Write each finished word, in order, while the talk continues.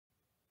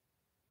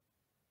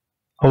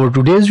Our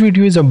today's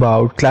video is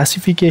about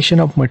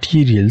classification of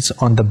materials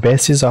on the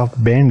basis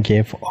of band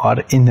gap or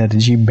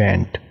energy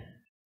band.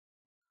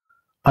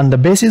 On the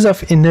basis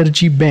of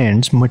energy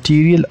bands,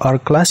 materials are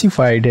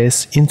classified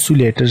as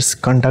insulators,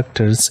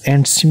 conductors,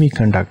 and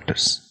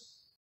semiconductors.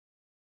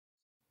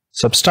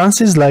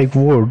 Substances like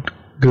wood,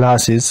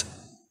 glasses,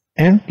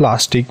 and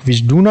plastic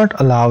which do not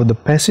allow the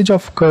passage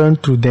of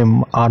current through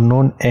them are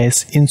known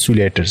as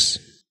insulators.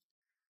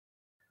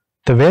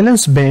 The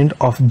valence band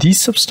of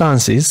these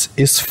substances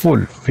is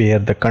full, where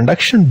the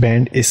conduction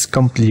band is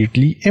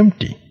completely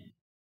empty.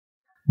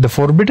 The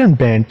forbidden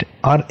band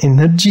or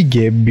energy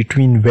gap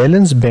between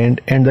valence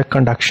band and the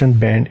conduction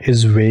band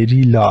is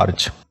very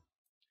large,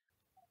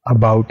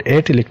 about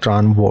 8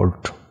 electron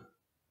volt.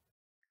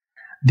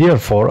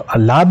 Therefore, a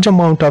large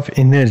amount of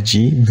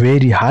energy,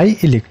 very high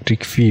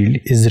electric field,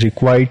 is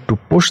required to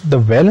push the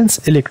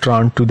valence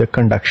electron to the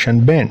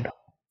conduction band.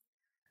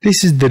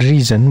 This is the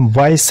reason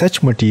why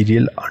such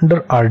material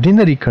under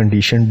ordinary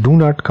conditions do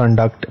not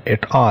conduct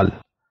at all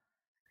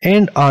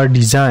and are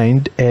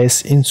designed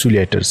as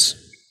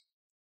insulators.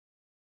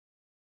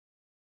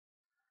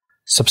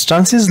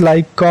 Substances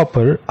like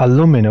copper,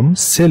 aluminum,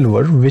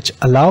 silver, which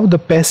allow the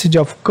passage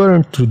of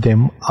current through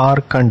them,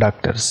 are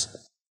conductors.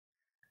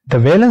 The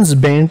valence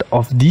band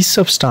of these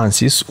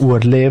substances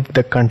overlap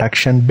the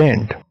conduction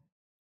band.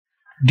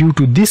 Due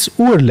to this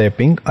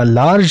overlapping, a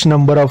large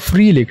number of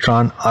free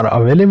electrons are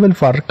available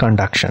for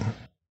conduction.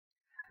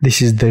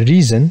 This is the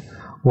reason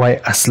why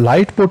a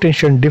slight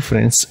potential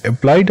difference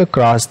applied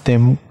across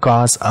them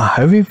causes a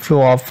heavy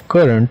flow of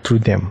current through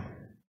them.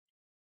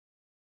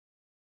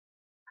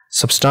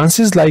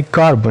 Substances like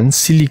carbon,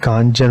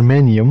 silicon,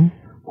 germanium,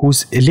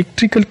 whose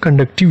electrical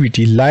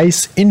conductivity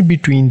lies in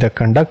between the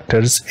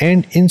conductors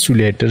and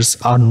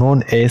insulators, are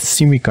known as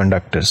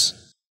semiconductors.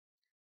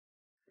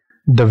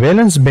 The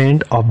valence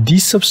band of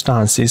these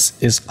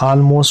substances is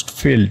almost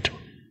filled,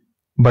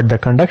 but the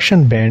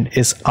conduction band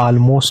is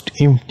almost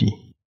empty.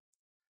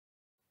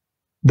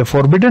 The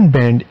forbidden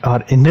band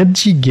or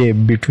energy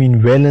gap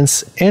between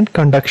valence and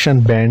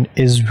conduction band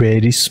is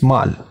very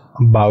small,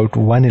 about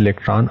 1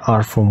 electron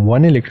or from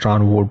 1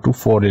 electron volt to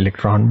 4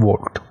 electron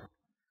volt.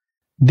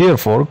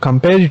 Therefore,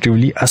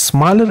 comparatively, a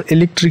smaller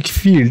electric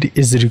field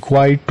is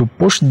required to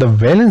push the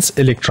valence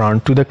electron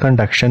to the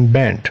conduction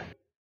band.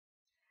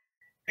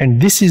 And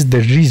this is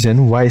the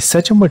reason why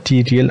such a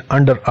material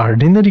under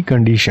ordinary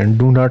conditions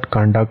do not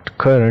conduct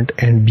current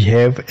and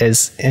behave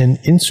as an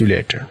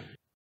insulator.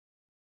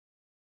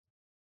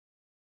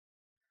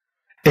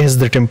 As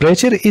the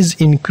temperature is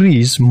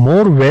increased,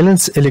 more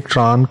valence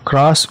electrons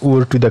cross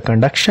over to the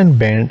conduction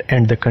band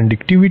and the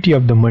conductivity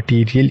of the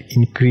material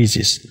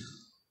increases.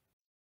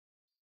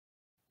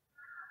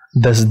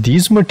 Thus,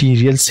 these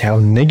materials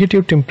have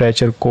negative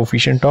temperature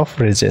coefficient of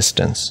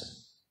resistance.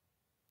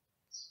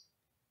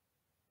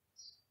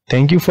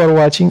 Thank you for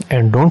watching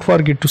and don't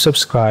forget to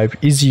subscribe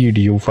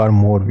EasyEdu for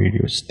more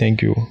videos.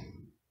 Thank you.